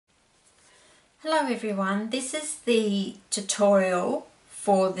Hello everyone, this is the tutorial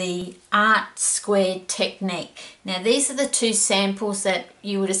for the art squared technique. Now these are the two samples that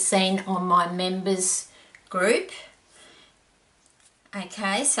you would have seen on my members group.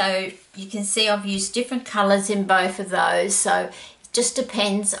 Okay, so you can see I've used different colours in both of those, so it just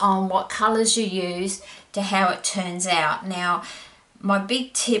depends on what colours you use to how it turns out. Now my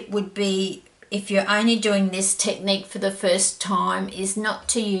big tip would be, if you're only doing this technique for the first time, is not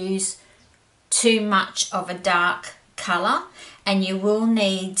to use too much of a dark colour, and you will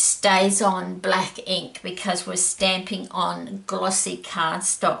need StazOn black ink because we're stamping on glossy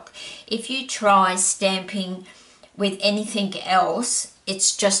cardstock. If you try stamping with anything else,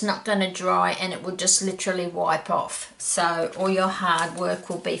 it's just not going to dry and it will just literally wipe off, so all your hard work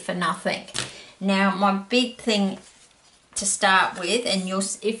will be for nothing. Now my big thing to start with, and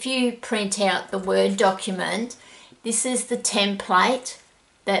if you print out the Word document, this is the template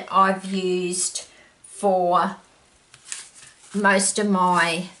that I've used for most of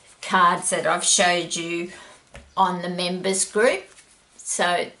my cards that I've showed you on the members group.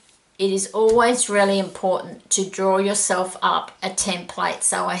 So it is always really important to draw yourself up a template.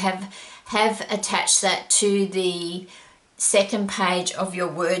 So I have attached that to the second page of your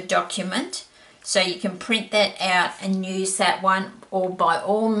Word document, so you can print that out and use that one, or by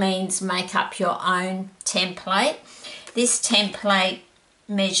all means make up your own template. This template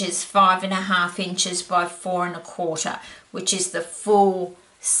measures 5.5 inches by 4 1/4, which is the full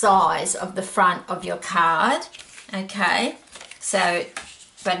size of the front of your card. Okay, so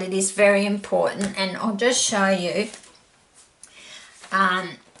but it is very important, and I'll just show you,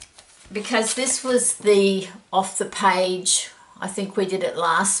 because this was the off the page, I think we did it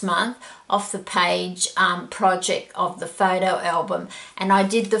last month, off the page project of the photo album, and I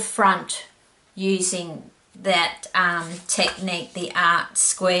did the front using that technique, the art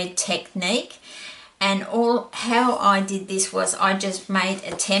squared technique. And how I did this was I just made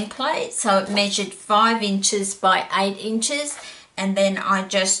a template, so it measured 5 inches by 8 inches, and then I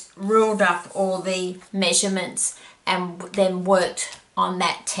just ruled up all the measurements and then worked on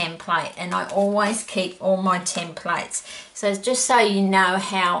that template. And I always keep all my templates, so just so you know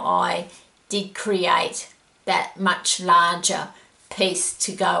how I did create that much larger piece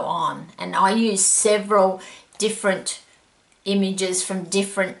to go on. And I use several different images from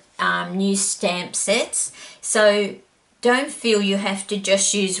different new stamp sets, so don't feel you have to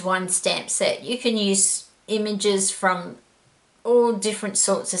just use one stamp set. You can use images from all different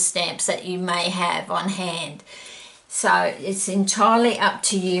sorts of stamps that you may have on hand, so it's entirely up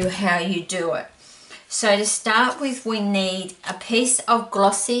to you how you do it. So to start with, we need a piece of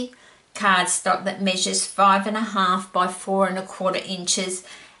glossy cardstock that measures 5.5 by 4 1/4 inches.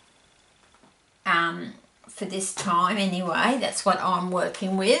 For this time anyway, that's what I'm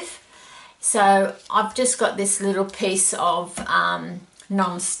working with. So I've just got this little piece of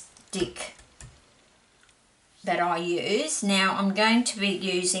non-stick that I use. Now I'm going to be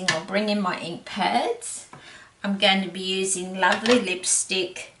using, I'll bring in my ink pads. I'm going to be using Lovely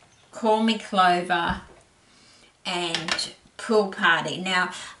Lipstick, Call Me Clover, and Pool Party. Now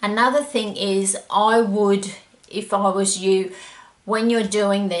another thing is, I would, if I was you, when you're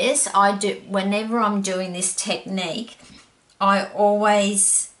doing this, whenever I'm doing this technique, I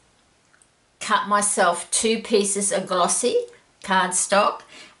always cut myself 2 pieces of glossy cardstock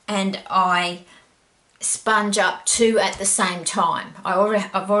and I sponge up 2 at the same time.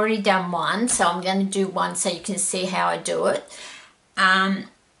 I've already done one, so I'm going to do one so you can see how I do it.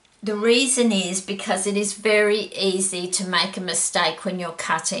 The reason is because it is very easy to make a mistake when you're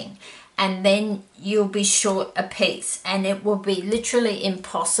cutting, and then you'll be short a piece, and it will be literally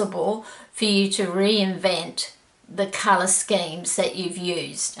impossible for you to reinvent the colour schemes that you've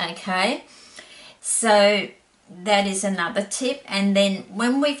used. Okay, so that is another tip. And then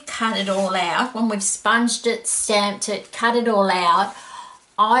when we've cut it all out, when we've sponged it, stamped it, cut it all out,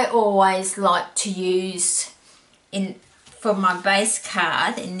 I always like to use, for my base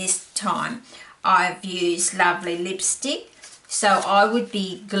card in this time, I've used Lovely Lipstick. So I would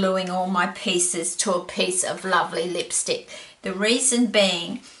be gluing all my pieces to a piece of Lovely Lipstick. The reason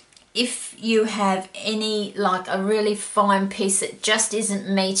being, if you have any, like a really fine piece that just isn't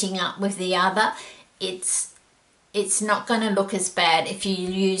meeting up with the other, it's not going to look as bad if you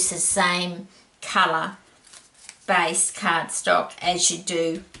use the same colour base cardstock as you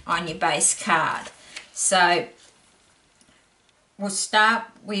do on your base card. So we'll start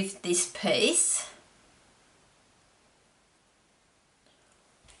with this piece.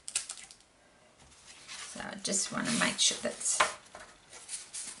 So I just want to make sure that's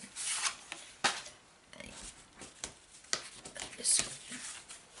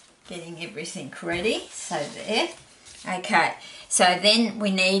getting everything ready, so there. Okay, so then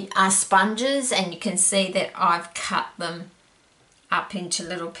we need our sponges, and you can see that I've cut them up into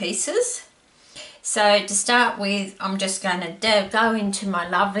little pieces. So to start with, I'm just going to go into my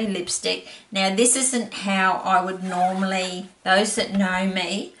lovely lipstick. Now this isn't how I would normally, those that know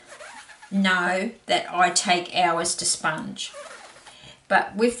me know that I take hours to sponge.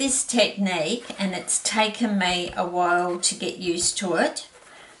 But with this technique, and it's taken me a while to get used to it,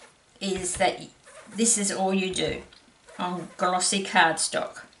 is that this is all you do on glossy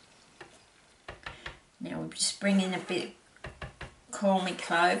cardstock. Now we'll just bring in a bit Call Me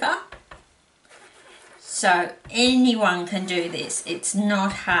Clover. So anyone can do this. It's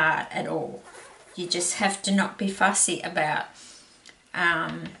not hard at all. You just have to not be fussy about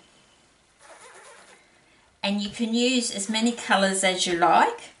and you can use as many colours as you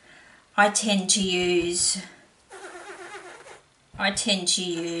like. I tend to use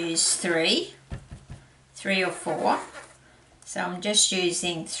three or four. So I'm just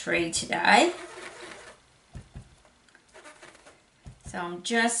using 3 today. So I'm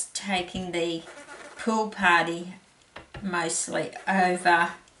just taking the Pool Party mostly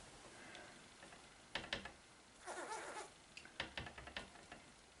over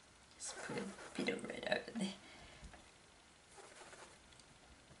bit of red over there,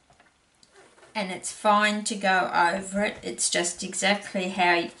 and it's fine to go over it. It's just exactly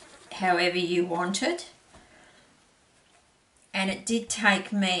however you want it. And it did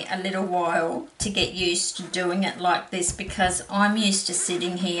take me a little while to get used to doing it like this, because I'm used to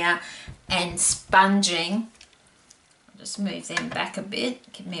sitting here and sponging. I'll just move them back a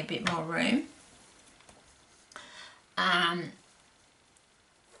bit, give me a bit more room.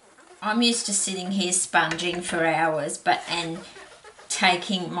 I'm used to sitting here sponging for hours, and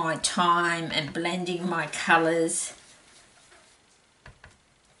taking my time and blending my colours.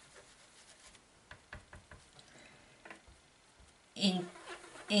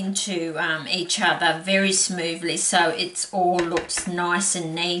 Into each other very smoothly, so it's all looks nice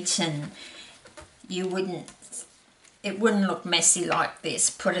and neat, and it wouldn't look messy like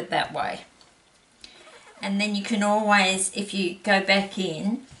this, put it that way. And then you can always, if you go back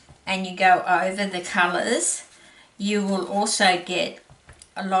in and you go over the colours, you will also get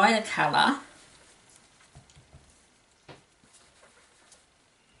a lighter colour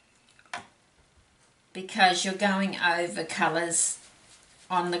because you're going over colours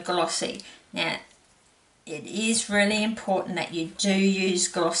on the glossy. Now, it is really important that you do use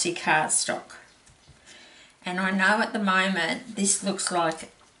glossy cardstock. And I know at the moment this looks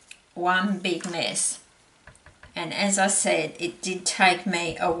like one big mess. And as I said, it did take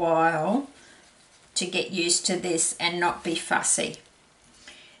me a while to get used to this and not be fussy.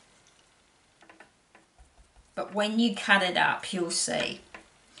 But when you cut it up, you'll see.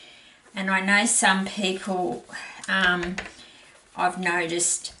 And I know some people, I've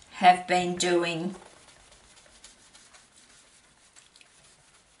noticed, have been doing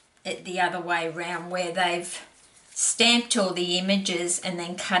it the other way around, where they've stamped all the images and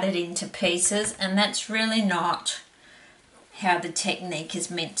then cut it into pieces, and that's really not how the technique is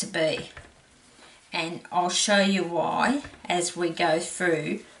meant to be. And I'll show you why as we go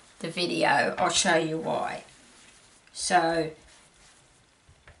through the video. I'll show you why. So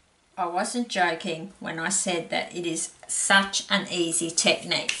I wasn't joking when I said that it is such an easy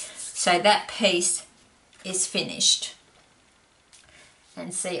technique. So that piece is finished.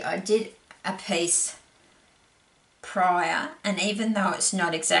 And see, I did a piece prior, and even though it's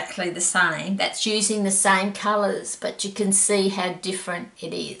not exactly the same, that's using the same colours, but you can see how different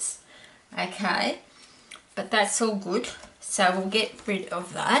it is. Okay, but that's all good. So we'll get rid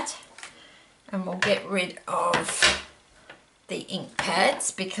of that, and we'll get rid of the ink pads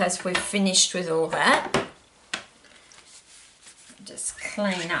because we've finished with all that. Just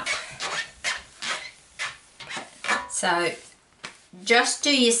clean up. So just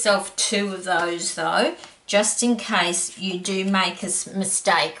do yourself 2 of those though, just in case you do make a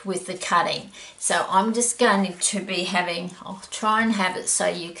mistake with the cutting. So I'm just going to be having, I'll try and have it so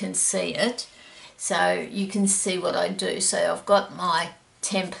you can see it, so you can see what I do. So I've got my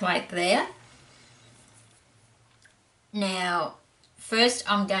template there. Now, first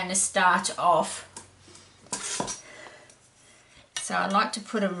I'm going to start off. So I like to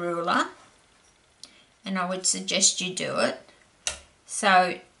put a ruler, and I would suggest you do it.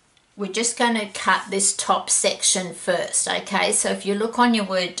 So we're just going to cut this top section first, okay? So if you look on your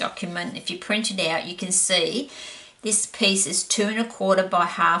Word document, if you print it out, you can see this piece is 2 1/4 by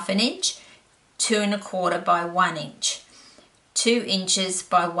 1/2 inch, 2 1/4 by 1 inch, 2 inches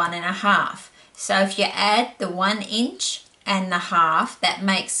by 1 1/2. So if you add the 1 inch and the half, that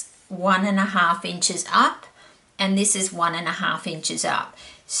makes 1.5 inches up, and this is 1.5 inches up.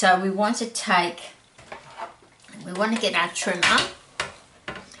 So we want to get our trimmer,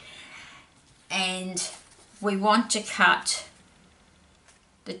 and we want to cut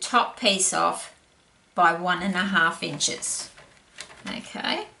the top piece off by 1.5 inches.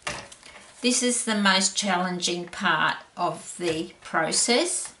 Okay, this is the most challenging part of the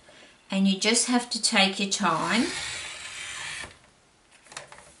process, and you just have to take your time.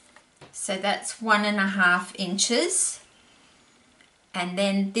 So that's 1.5 inches, and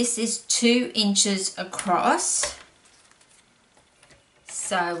then this is 2 inches across.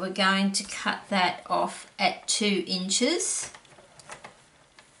 So we're going to cut that off at 2 inches.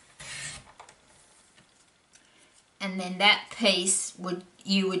 And then that piece,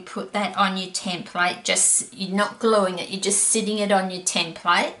 you would put that on your template. Just, you're not gluing it, you're just sitting it on your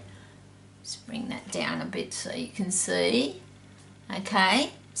template. Just bring that down a bit so you can see.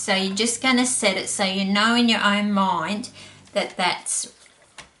 Okay, so you're just going to set it so you know in your own mind that that's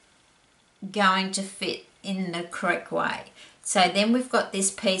going to fit in the correct way. So then we've got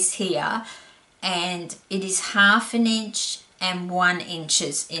this piece here, and it is 1/2 inch and 1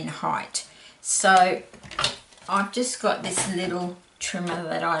 inches in height. So I've just got this little trimmer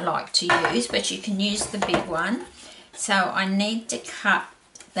that I like to use, but you can use the big one. So I need to cut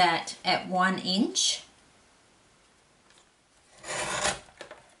that at 1 inch.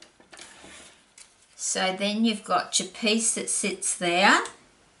 So then you've got your piece that sits there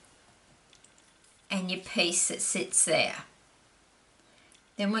and your piece that sits there.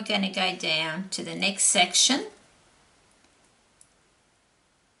 Then we're going to go down to the next section,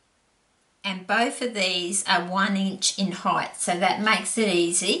 and both of these are 1 inch in height, so that makes it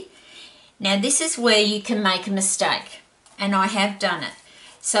easy. Now this is where you can make a mistake, and I have done it.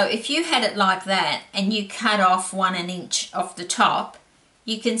 So if you had it like that and you cut off 1 inch off the top,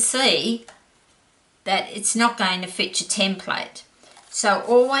 you can see that it's not going to fit your template. So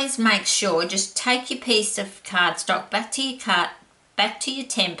always make sure, just take your piece of cardstock back to your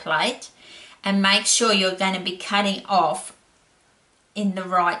template, and make sure you're going to be cutting off in the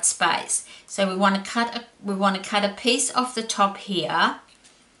right space. So we want to cut a piece off the top here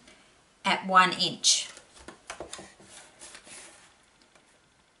at 1 inch.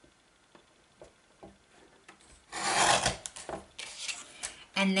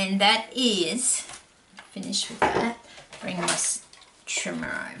 And then that is, finish with that, bring my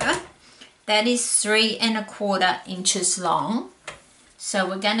trimmer over. That is 3 1/4 inches long. So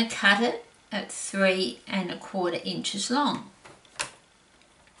we're going to cut it at 3 1/4 inches long.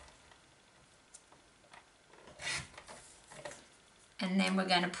 And then we're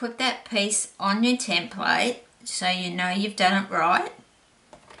going to put that piece on your template so you know you've done it right.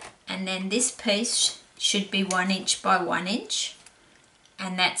 And then this piece should be 1 inch by 1 inch,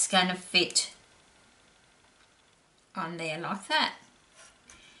 and that's going to fit on there like that.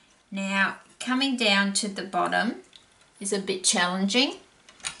 Now coming down to the bottom is a bit challenging,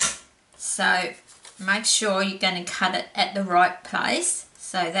 so make sure you're going to cut it at the right place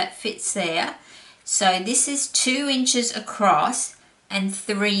so that fits there. So this is 2 inches across and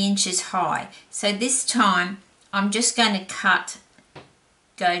 3 inches high. So this time I'm just going to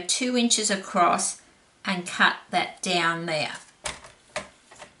go 2 inches across and cut that down there.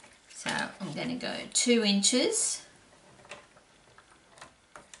 So I'm going to go 2 inches.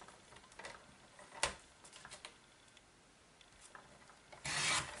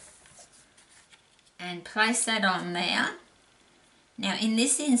 And place that on there. Now in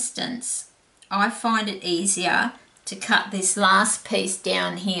this instance, I find it easier to cut this last piece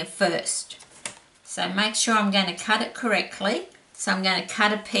down here first. So make sure I'm going to cut it correctly. So I'm going to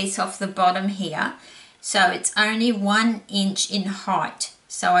cut a piece off the bottom here. So it's only 1 inch in height.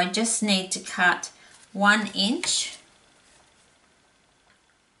 So I just need to cut 1 inch,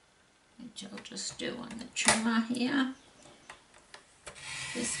 which I'll just do on the trimmer here.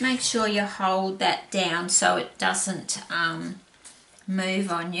 Just make sure you hold that down so it doesn't move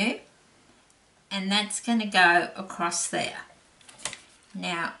on you. And that's going to go across there.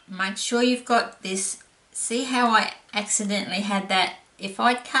 Now make sure you've got this. See how I accidentally had that? If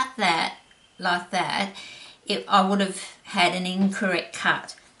I'd cut that like that, I would have had an incorrect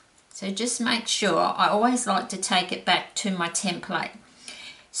cut. So just make sure. I always like to take it back to my template.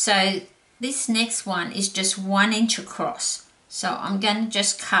 So this next one is just 1 inch across. So I'm going to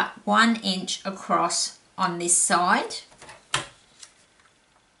just cut 1 inch across on this side.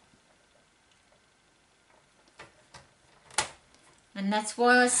 And that's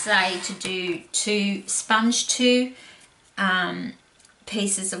why I say to do sponge two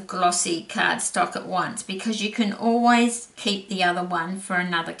pieces of glossy cardstock at once, because you can always keep the other one for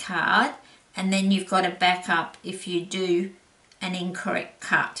another card, and then you've got a backup if you do an incorrect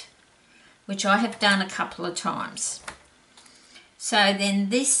cut, which I have done a couple of times. So then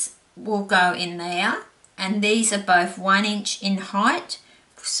this will go in there, and these are both 1 inch in height,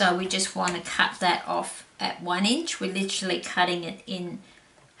 so we just want to cut that off at 1 inch. We're literally cutting it in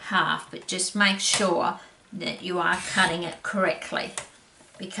half, but just make sure that you are cutting it correctly,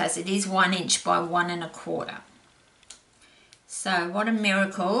 because it is 1 inch by 1 1/4. So what a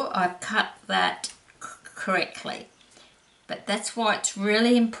miracle, I've cut that correctly. But that's why it's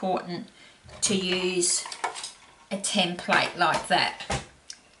really important to use a template like that.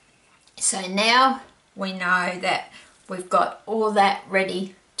 So now we know that we've got all that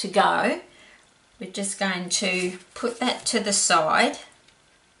ready to go. We're just going to put that to the side.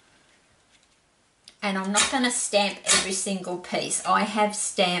 And I'm not going to stamp every single piece. I have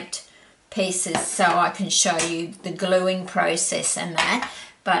stamped pieces so I can show you the gluing process and that,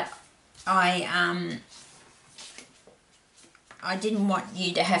 but I didn't want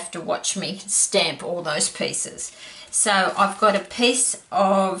you to have to watch me stamp all those pieces. So I've got a piece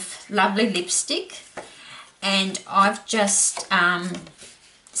of lovely lipstick, and I've just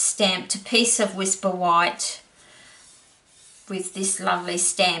stamped a piece of Whisper White with this lovely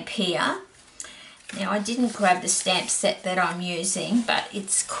stamp here. Now I didn't grab the stamp set that I'm using, but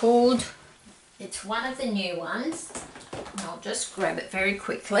it's one of the new ones. I'll just grab it very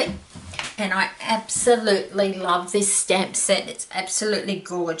quickly. And I absolutely love this stamp set. It's absolutely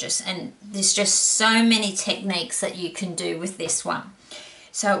gorgeous, and there's just so many techniques that you can do with this one.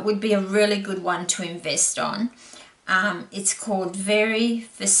 So it would be a really good one to invest on. It's called Very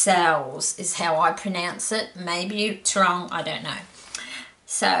Versailles is how I pronounce it. Maybe it's wrong, I don't know.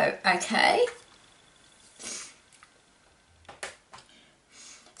 So, okay.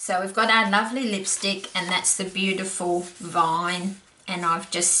 So we've got our lovely lipstick, and that's the beautiful vine, and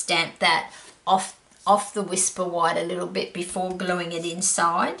I've just stamped that off the Whisper White a little bit before gluing it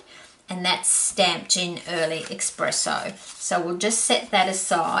inside, and that's stamped in Early Espresso. So we'll just set that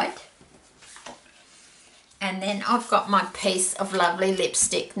aside. And then I've got my piece of lovely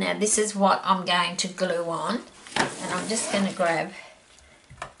lipstick. Now this is what I'm going to glue on, and I'm just going to grab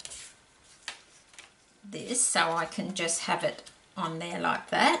this so I can just have it on there like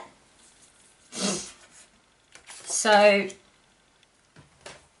that. So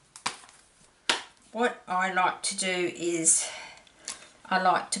what I like to do is I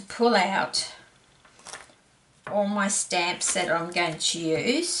like to pull out all my stamps that I'm going to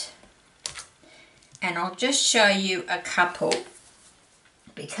use, and I'll just show you a couple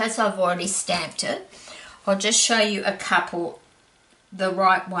because I've already stamped it. I'll just show you a couple the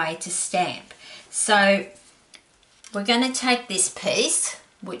right way to stamp. So we're going to take this piece,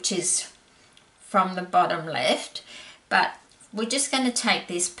 which is from the bottom left, but we're just going to take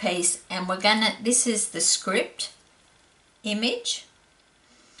this piece, and we're going to, this is the script image,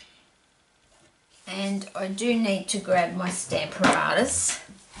 and I do need to grab my Stamparatus.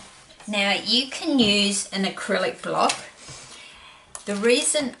 Now you can use an acrylic block. The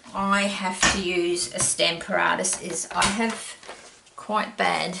reason I have to use a Stamparatus is I have quite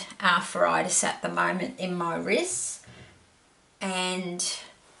bad arthritis at the moment in my wrists, and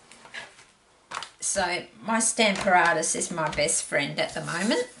so my Stamparatus is my best friend at the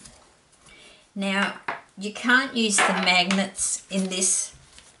moment. Now you can't use the magnets in this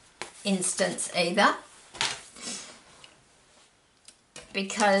instance either,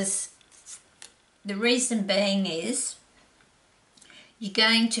 because the reason being is you're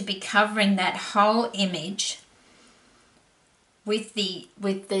going to be covering that whole image with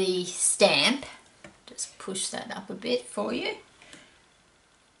the stamp. Just push that up a bit for you,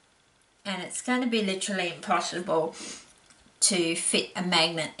 and it's going to be literally impossible to fit a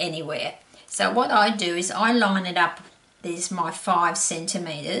magnet anywhere. So what I do is I line it up. There's my 5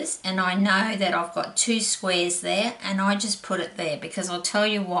 centimeters, and I know that I've got 2 squares there, and I just put it there because I'll tell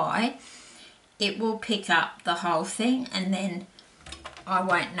you why. It will pick up the whole thing, and then I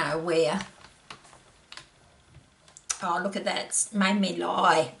won't know where. Oh, look at that, it's made me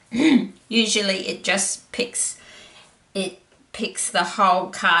lie. Usually it just picks the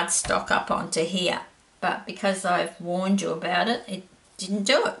whole cardstock up onto here, but because I've warned you about it, it didn't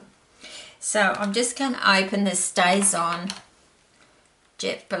do it. So I'm just going to open the Stays On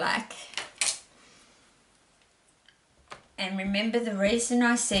Jet Black. And remember, the reason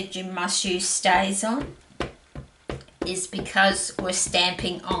I said you must use Stays On is because we're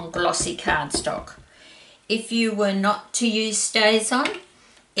stamping on glossy cardstock. If you were not to use Stays On,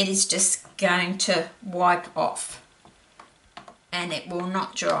 it is just going to wipe off. and it will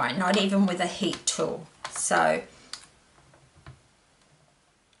not dry, not even with a heat tool. So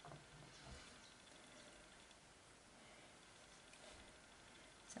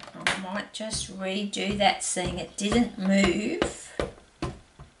I might just redo that, seeing it didn't move.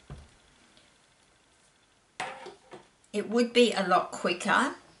 It would be a lot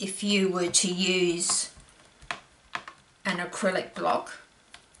quicker if you were to use an acrylic block.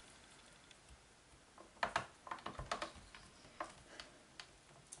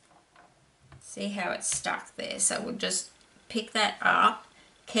 See how it's stuck there? So we'll just pick that up,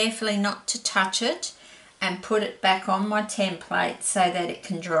 carefully not to touch it, and put it back on my template so that it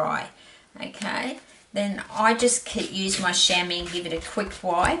can dry. Okay, then I just use my chamois and give it a quick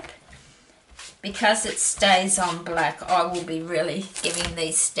wipe. Because it stays on black, I will be really giving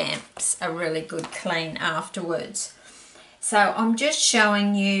these stamps a really good clean afterwards. So I'm just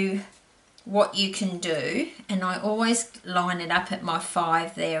showing you what you can do, and I always line it up at my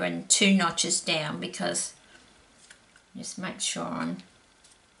 5 there and 2 notches down, because just make sure I'm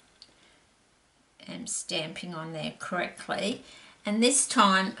stamping on there correctly. And this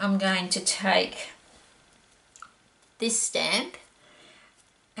time I'm going to take this stamp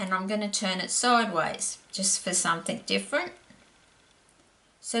and I'm going to turn it sideways just for something different.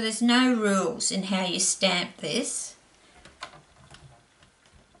 So there's no rules in how you stamp this.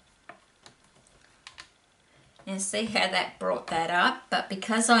 Now see how that brought that up, but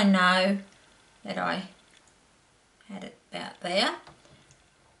because I know that I had it about there,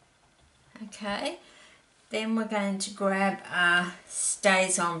 okay, then we're going to grab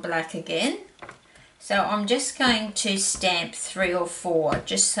stays on black again. So I'm just going to stamp 3 or 4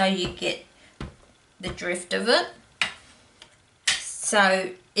 just so you get the drift of it. So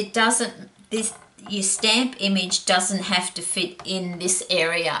it doesn't, your stamp image doesn't have to fit in this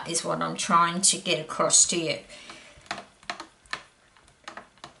area, is what I'm trying to get across to you.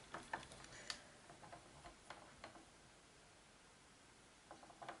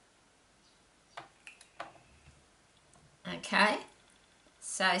 Okay,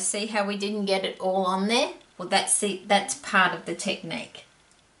 so see how we didn't get it all on there? Well, that's part of the technique.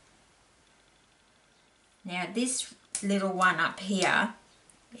 Now this little one up here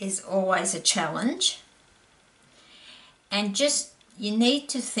is always a challenge, and just you need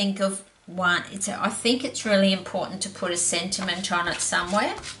to think of one. I think it's really important to put a sentiment on it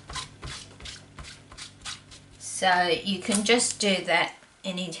somewhere. So you can just do that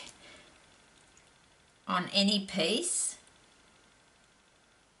on any piece.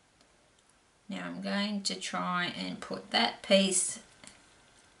 Now I'm going to try and put that piece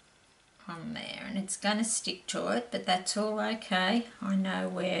on there, and it's going to stick to it, but that's all okay. I know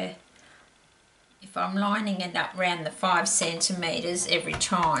where, if I'm lining it up around the 5 centimetres every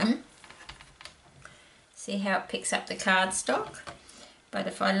time, see how it picks up the cardstock? But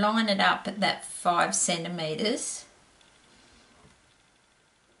if I line it up at that 5 centimetres,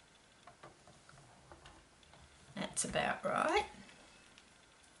 that's about right.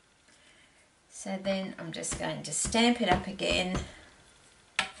 So then I'm just going to stamp it up again.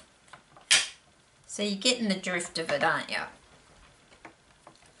 So you're getting the drift of it, aren't you?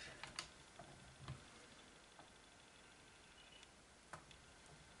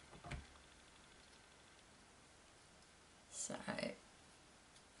 So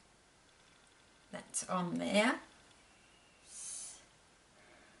that's on there.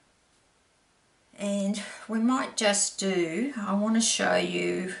 And we might just do, I want to show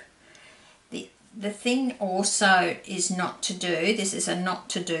you, the thing also is not to do, this is a not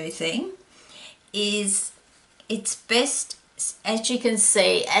to do thing, is it's best, as you can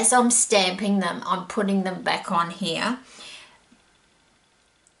see, as I'm stamping them, I'm putting them back on here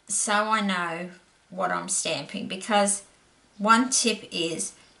so I know what I'm stamping, because one tip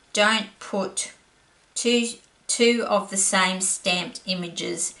is don't put two of the same stamped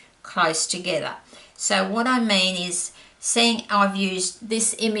images close together. So what I mean is, seeing I've used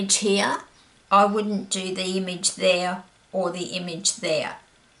this image here, I wouldn't do the image there or the image there.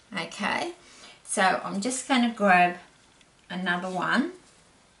 Okay, so I'm just going to grab another one,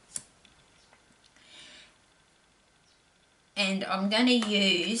 and I'm going to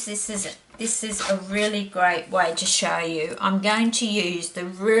use, this is a really great way to show you. I'm going to use the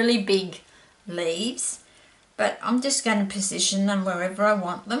really big leaves, but I'm just going to position them wherever I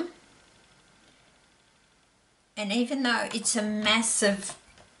want them. And even though it's a massive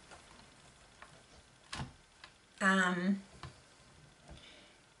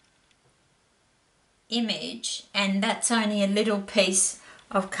image, and that's only a little piece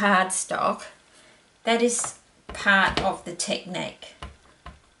of cardstock, that is part of the technique.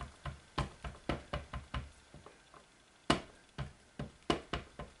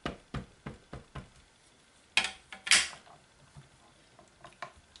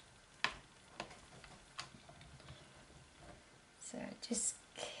 So just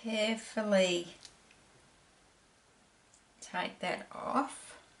carefully take that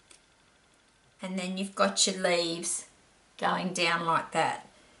off, and then you've got your leaves going down like that.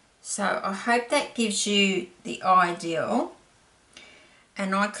 So I hope that gives you the ideal,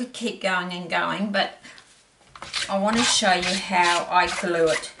 and I could keep going and going, but I want to show you how I glue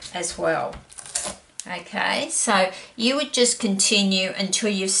it as well. Okay, so you would just continue until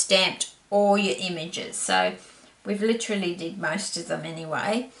you've stamped all your images. So we've literally did most of them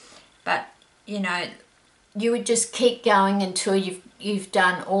anyway, but you know, you would just keep going until you've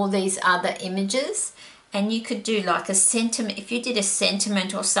done all these other images. And you could do like a sentiment. If you did a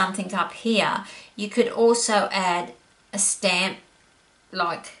sentiment or something up here, you could also add a stamp,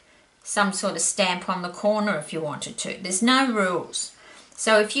 like some sort of stamp on the corner if you wanted to. There's no rules.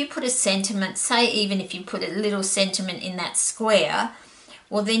 So if you put a sentiment, say even if you put a little sentiment in that square,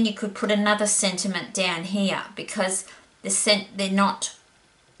 well then you could put another sentiment down here, because they're not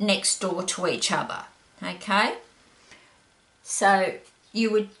next door to each other. Okay, so you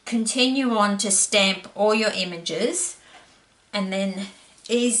would continue on to stamp all your images, and then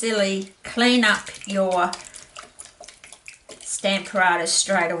easily clean up your Stamparatus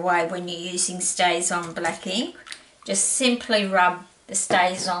straight away when you're using StazOn black ink. Just simply rub the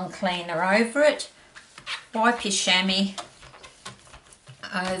StazOn cleaner over it, wipe your chamois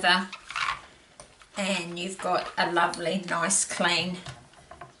over, and you've got a lovely nice clean.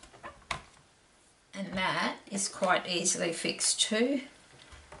 And that is quite easily fixed too.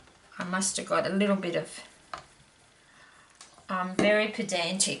 I must have got a little bit of... I'm very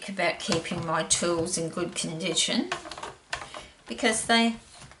pedantic about keeping my tools in good condition, because they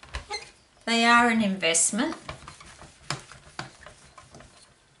are an investment.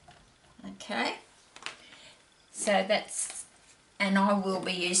 Okay, so that's... and I will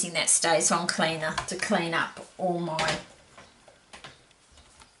be using that StazOn cleaner to clean up all my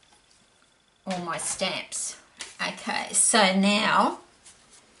stamps. Okay, so now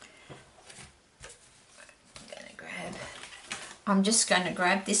I'm just going to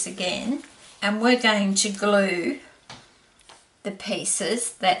grab this again, and we're going to glue the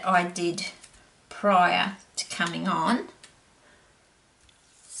pieces that I did prior to coming on.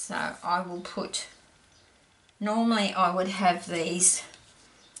 So I will put, normally I would have these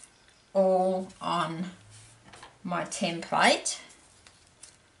all on my template.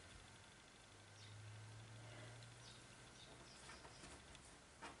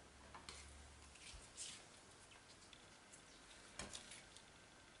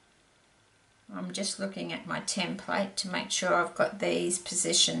 I'm just looking at my template to make sure I've got these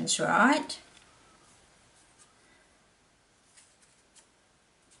positions right.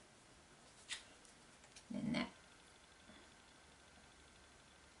 And that.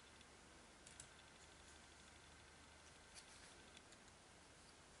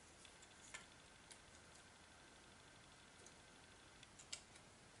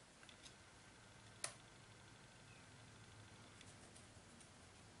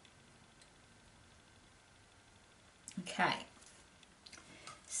 Okay,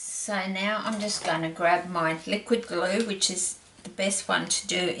 so now I'm just going to grab my liquid glue, which is the best one to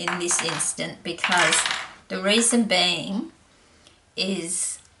do in this instant, because the reason being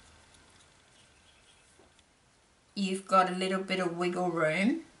is you've got a little bit of wiggle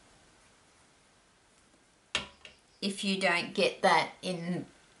room if you don't get that in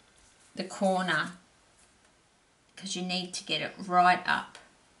the corner, because you need to get it right up.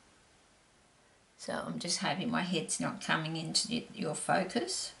 So I'm just hoping my head's not coming into your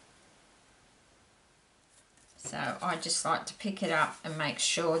focus. So I just like to pick it up and make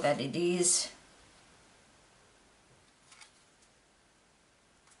sure that it is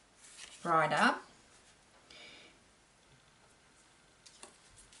right up.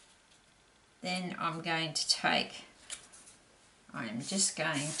 Then I'm just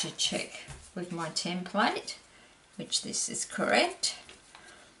going to check with my template, which this is correct.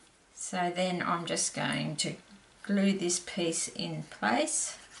 So then I'm just going to glue this piece in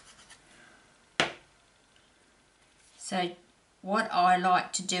place. So what I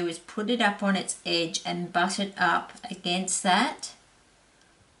like to do is put it up on its edge and butt it up against that.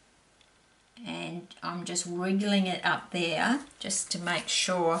 And I'm just wriggling it up there just to make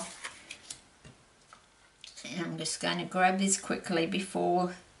sure. And I'm just going to grab this quickly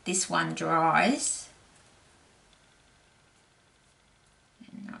before this one dries.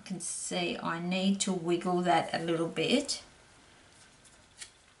 I can see I need to wiggle that a little bit.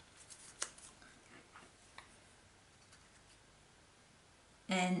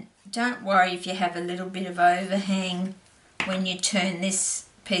 And don't worry if you have a little bit of overhang when you turn this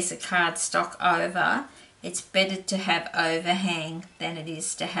piece of cardstock over. It's better to have overhang than it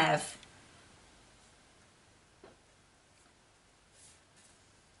is to have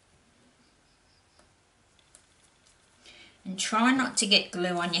and try not to get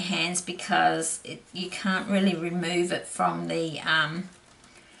glue on your hands because you can't really remove it from the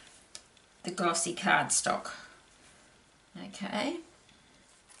glossy cardstock. Okay.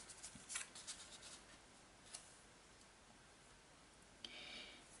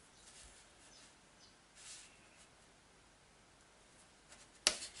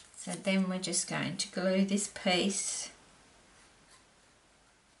 So then we're just going to glue this piece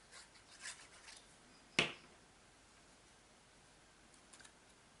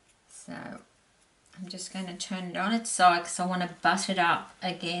so I'm just going to turn it on its side because I want to butt it up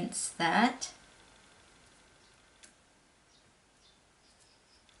against that.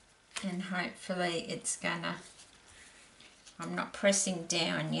 And hopefully it's gonna, I'm not pressing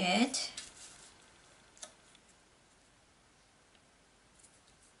down yet.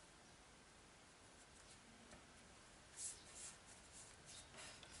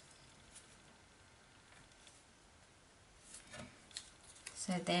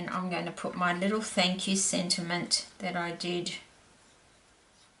 So then I'm going to put my little thank you sentiment that I did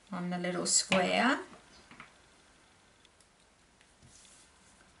on the little square.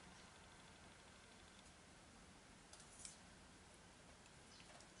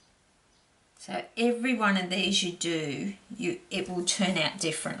 So every one of these you do, it will turn out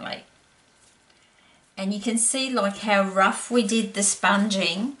differently. And you can see like how rough we did the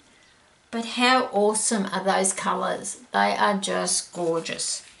sponging, but how awesome are those colours? They are just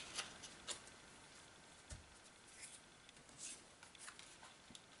gorgeous.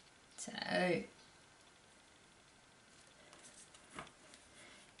 So,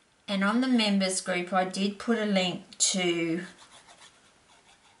 and on the members group I did put a link to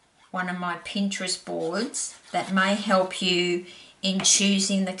one of my Pinterest boards that may help you in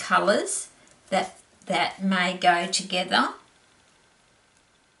choosing the colours that may go together.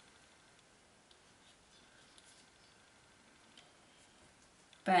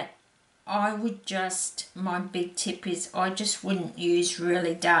 But I would just, my big tip is I just wouldn't use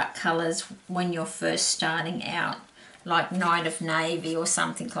really dark colours when you're first starting out, like Night of Navy or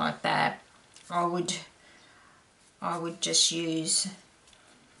something like that. I would just use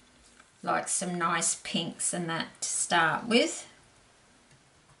like some nice pinks and that to start with.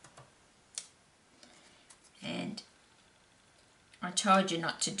 And I told you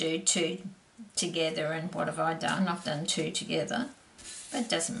not to do two together, and what have I done? I've done two together, but it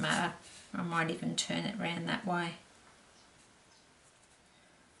doesn't matter. I might even turn it around that way.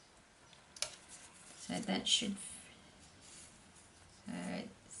 So that should, so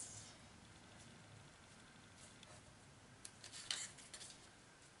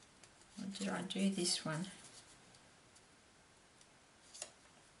what did I do this one?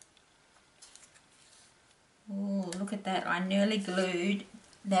 Oh, look at that. I nearly glued,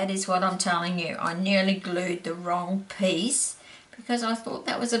 that is what I'm telling you, I nearly glued the wrong piece because I thought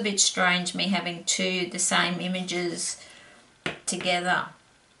that was a bit strange, me having the same images together,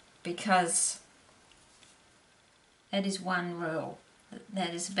 because that is one rule.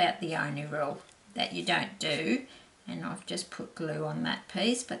 That is about the only rule that you don't do. And I've just put glue on that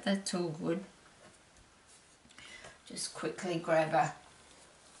piece, but that's all good. Just quickly grab a,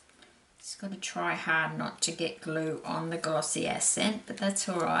 just got to try hard not to get glue on the glossy accent, but that's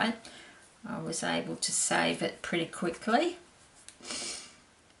all right. I was able to save it pretty quickly.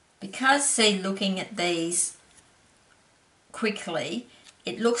 Because, see, looking at these quickly,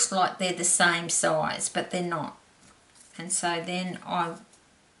 it looks like they're the same size, but they're not. And so then I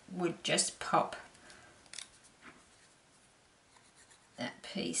would just pop that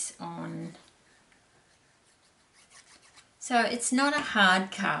piece on. So it's not a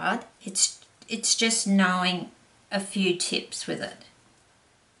hard card, it's just knowing a few tips with it.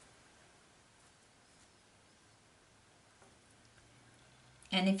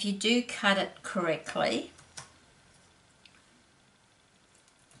 And if you do cut it correctly,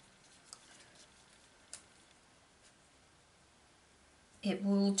 it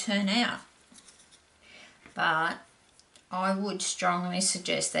will turn out. But I would strongly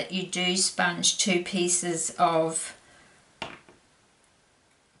suggest that you do sponge 2 pieces of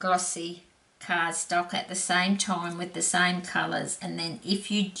glossy cardstock at the same time with the same colours, and then if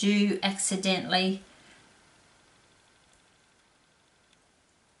you do accidentally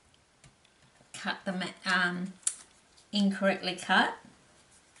cut them incorrectly cut,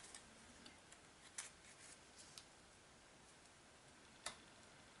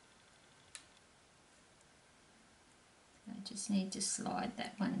 I just need to slide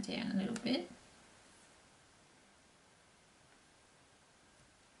that one down a little bit.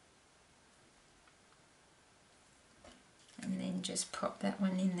 just pop that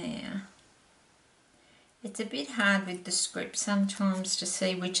one in there. It's a bit hard with the script sometimes to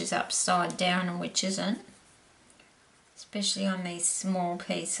see which is upside down and which isn't, especially on these small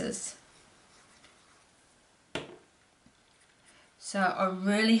pieces. So I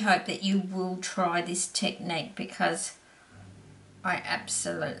really hope that you will try this technique because I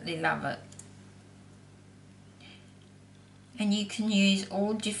absolutely love it. And you can use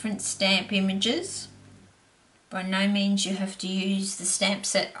all different stamp images. By no means you have to use the stamp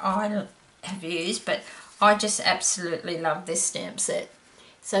set I have used, but I just absolutely love this stamp set.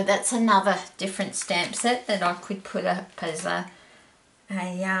 So that's another different stamp set that I could put up as a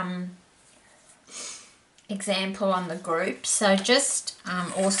example on the group. So just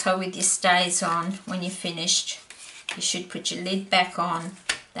also with your stays on, when you're finished, you should put your lid back on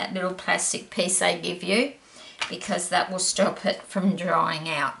that little plastic piece they give you, because that will stop it from drying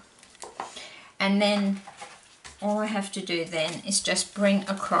out. And then all I have to do then is just bring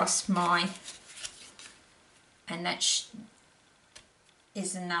across my, and that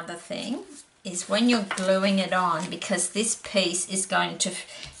is another thing, is when you're gluing it on, because this piece is going to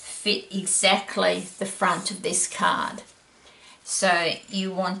fit exactly the front of this card. So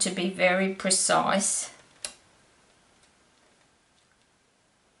you want to be very precise.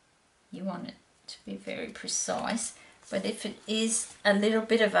 You want it to be very precise, but if it is a little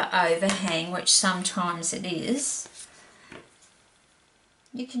bit of an overhang, which sometimes it is,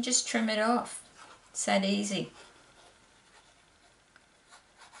 you can just trim it off. It's that easy.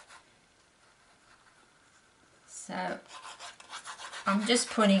 So I'm just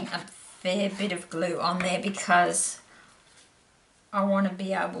putting a fair bit of glue on there because I want to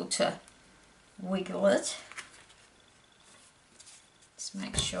be able to wiggle it. Just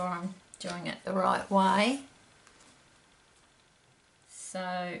make sure I'm doing it the right way.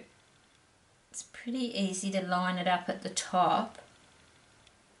 So it's pretty easy to line it up at the top.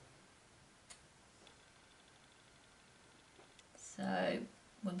 So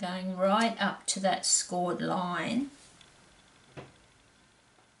we're going right up to that scored line,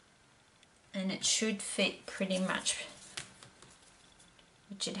 and it should fit pretty much,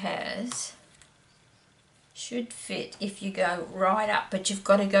 which it has. Should fit if you go right up, but you've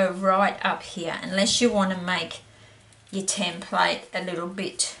got to go right up here unless you want to make your template a little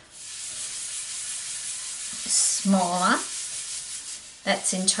bit smaller.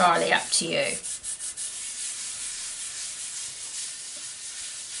 That's entirely up to you.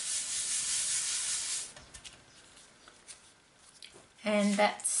 And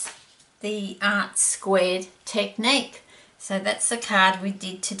that's the Art Squared technique. So that's the card we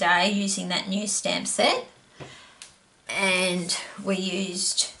did today using that new stamp set. And we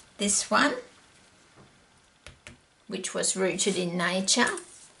used this one, which was Rooted in Nature.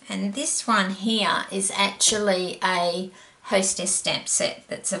 And this one here is actually a Hostess stamp set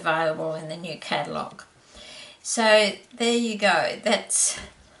that's available in the new catalogue. So there you go. That's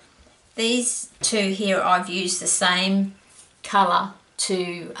these two here. I've used the same colour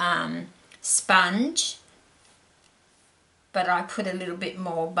to sponge, but I put a little bit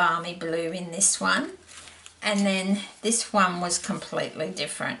more balmy blue in this one. And then this one was completely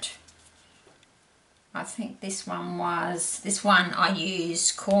different. I think this one I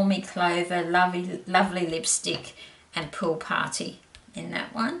used Call Me Clover, Lovely Lipstick and Pool Party in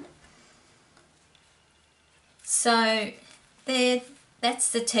that one. So there,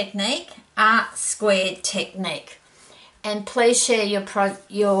 that's the technique, Art Squared technique. And please share your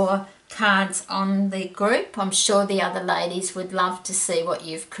cards on the group. I'm sure the other ladies would love to see what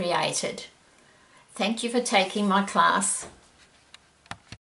you've created. Thank you for taking my class.